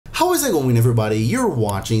How is it going, everybody? You're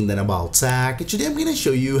watching Then About Tech, and today I'm going to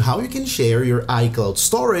show you how you can share your iCloud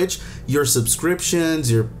storage, your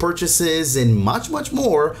subscriptions, your purchases, and much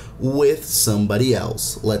more with somebody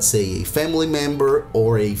else. Let's say a family member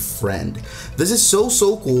or a friend. This is so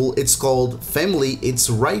cool. It's called Family.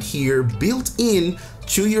 It's right here, built in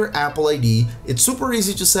to your Apple ID. It's super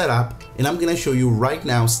easy to set up, and I'm going to show you right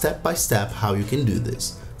now, step by step, how you can do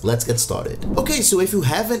this. Let's get started. Okay, so if you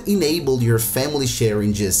haven't enabled your family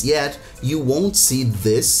sharing just yet, you won't see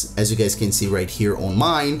this, as you guys can see right here on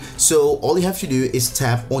mine. So all you have to do is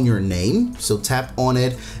tap on your name. So tap on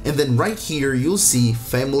it, and then right here you'll see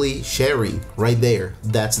family sharing right there.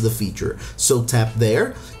 That's the feature. So tap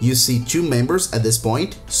there. You see two members at this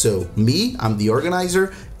point. So me, I'm the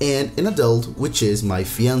organizer, and an adult, which is my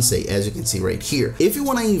fiance, as you can see right here. If you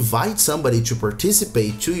want to invite somebody to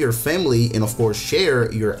participate to your family and of course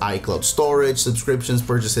share your iCloud storage, subscriptions,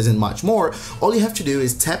 purchases, and much more, all you have to do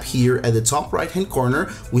is tap here at the top right hand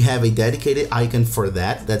corner. We have a dedicated icon for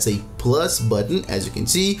that. That's a plus button, as you can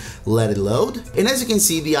see. Let it load. And as you can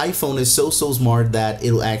see, the iPhone is so smart that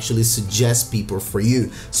it'll actually suggest people for you.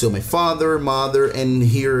 So my father, mother, and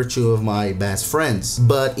here are two of my best friends.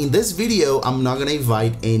 But in this video, I'm not gonna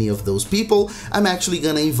invite any of those people. I'm actually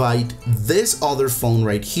gonna invite this other phone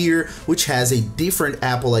right here, which has a different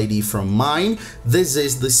Apple ID from mine. This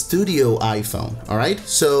is the studio iPhone. All right,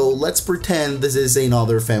 so let's pretend this is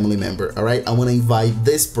another family member. All right, I want to invite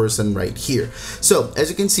this person right here. So as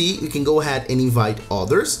you can see, you can go ahead and invite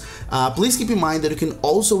others. Please keep in mind that you can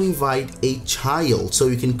also invite a child, so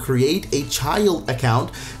you can create a child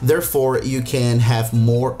account. Therefore, you can have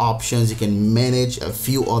more options. You can manage a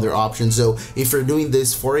few other options. So if you're doing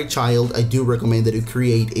this for a child, I do recommend that you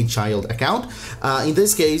create a child account. In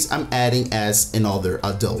this case, I'm adding as another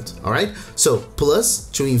adult. All right, so plus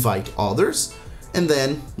to invite others, and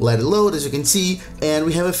then let it load, as you can see. And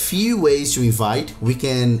we have a few ways to invite. We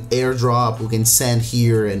can airdrop, we can send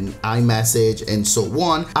here an iMessage, and so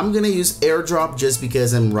on. I'm gonna use airdrop just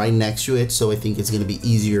because I'm right next to it, so I think it's gonna be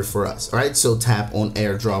easier for us. All right, so tap on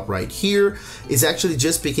airdrop right here. It's actually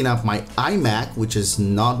just picking up my iMac, which is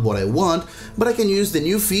not what I want, but I can use the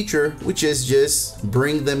new feature, which is just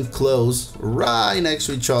bring them close right next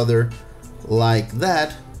to each other like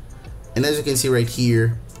that. And as you can see right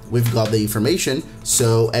here, we've got the information.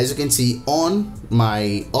 So as you can see on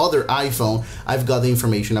my other iPhone, I've got the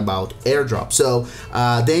information about airdrop. So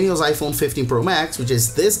Daniel's iPhone 15 Pro Max, which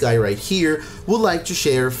is this guy right here, would like to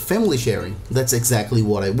share family sharing. That's exactly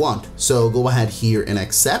what I want. So go ahead here and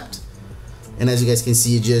accept. And as you guys can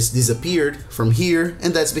see, it just disappeared from here.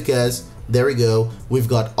 And that's because, there we go, we've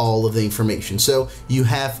got all of the information. So you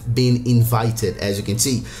have been invited, as you can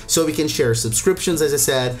see. So we can share subscriptions, as I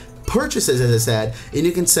said, purchases, as I said, and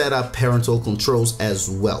you can set up parental controls as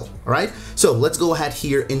well. All right, so let's go ahead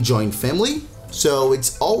here and join family. So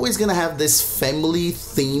it's always gonna have this family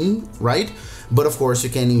theme, right? But of course you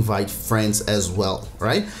can invite friends as well,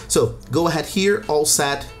 right? So go ahead here, all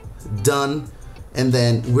set, done, and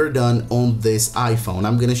then we're done on this iPhone.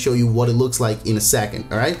 I'm gonna show you what it looks like in a second.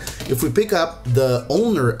 All right, if we pick up the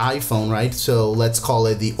owner iPhone, right, so let's call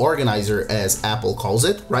it the organizer, as Apple calls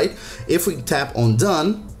it, right? If we tap on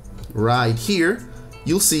done right here,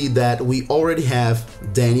 you'll see that we already have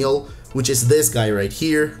Daniel, which is this guy right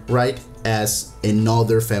here, right, as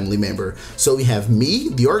another family member. So we have me,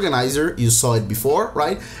 the organizer, you saw it before,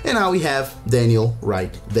 right? And now we have Daniel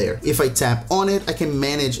right there. If I tap on it, I can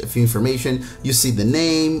manage a few information. You see the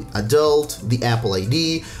name, adult, the Apple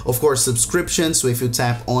ID, of course, subscriptions. So if you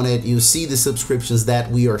tap on it, you see the subscriptions that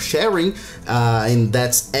we are sharing, and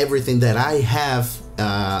that's everything that I have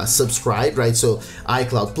subscribed, right? So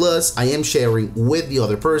iCloud Plus, I am sharing with the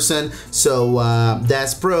other person. So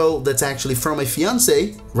that's Pro, that's actually from my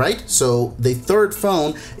fiance, right? So the third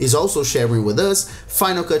phone is also sharing with us.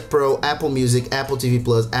 Final Cut Pro, Apple Music, Apple TV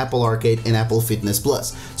Plus, Apple Arcade, and Apple Fitness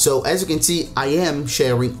Plus. So as you can see, I am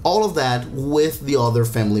sharing all of that with the other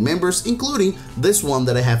family members, including this one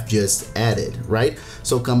that I have just added, right?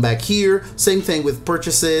 So come back here, same thing with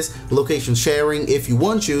purchases, location sharing. If you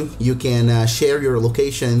want to, you can share your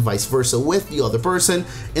location and vice versa with the other person,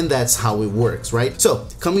 and that's how it works, right? So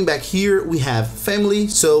coming back here, we have family.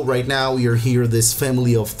 So right now we are here, this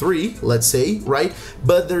family of 3, let's say, right?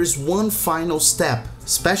 But there's one final step,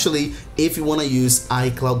 especially if you want to use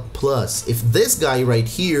iCloud Plus. If this guy right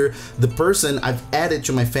here, the person I've added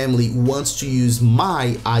to my family, wants to use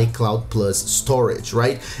my iCloud Plus storage,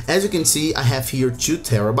 right? As you can see, I have here 2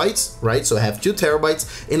 terabytes, right? So I have 2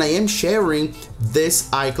 terabytes, and I am sharing this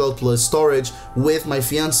iCloud Plus storage with my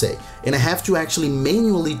fiance, and I have to actually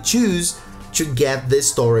manually choose to get this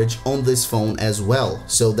storage on this phone as well.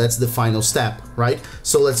 So that's the final step, right?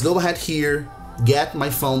 So let's go ahead here, get my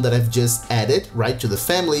phone that I've just added, right, to the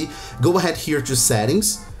family. Go ahead here to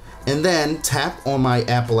settings, and then tap on my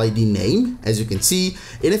Apple ID name, as you can see.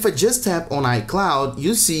 And if I just tap on iCloud,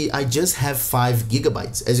 you see I just have 5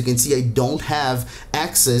 gigabytes. As you can see, I don't have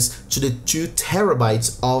access to the 2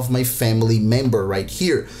 terabytes of my family member right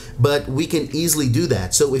here, but we can easily do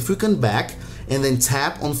that. So if we come back and then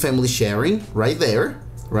tap on family sharing right there,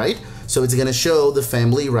 right? So it's gonna show the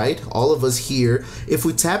family, right? All of us here. If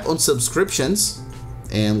we tap on subscriptions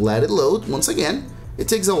and let it load once again, it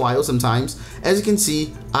takes a while sometimes. As you can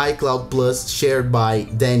see, iCloud Plus shared by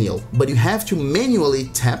Daniel, but you have to manually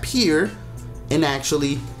tap here and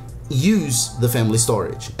actually use the family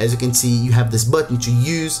storage. As you can see, you have this button to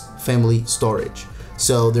use family storage.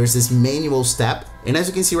 So there's this manual step, and as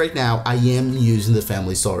you can see right now, I am using the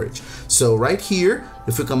family storage. So right here,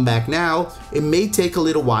 if we come back now, it may take a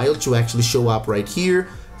little while to actually show up right here.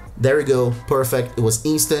 There we go, perfect, it was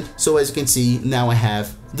instant. So as you can see, now I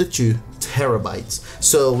have the 2 terabytes.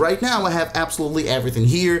 So right now I have absolutely everything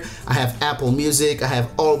here. I have Apple Music, I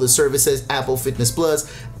have all the services, Apple Fitness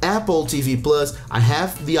Plus, Apple TV Plus, I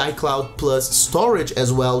have the iCloud Plus storage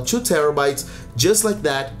as well, 2 terabytes, just like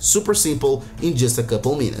that, super simple in just a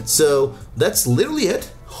couple minutes. So that's literally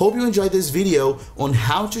it. Hope you enjoyed this video on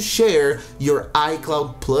how to share your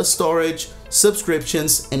iCloud Plus storage,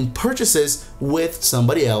 subscriptions, and purchases with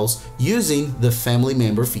somebody else using the family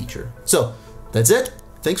member feature. So that's it.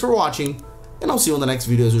 Thanks for watching, and I'll see you on the next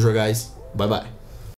video as usual, guys. Bye bye.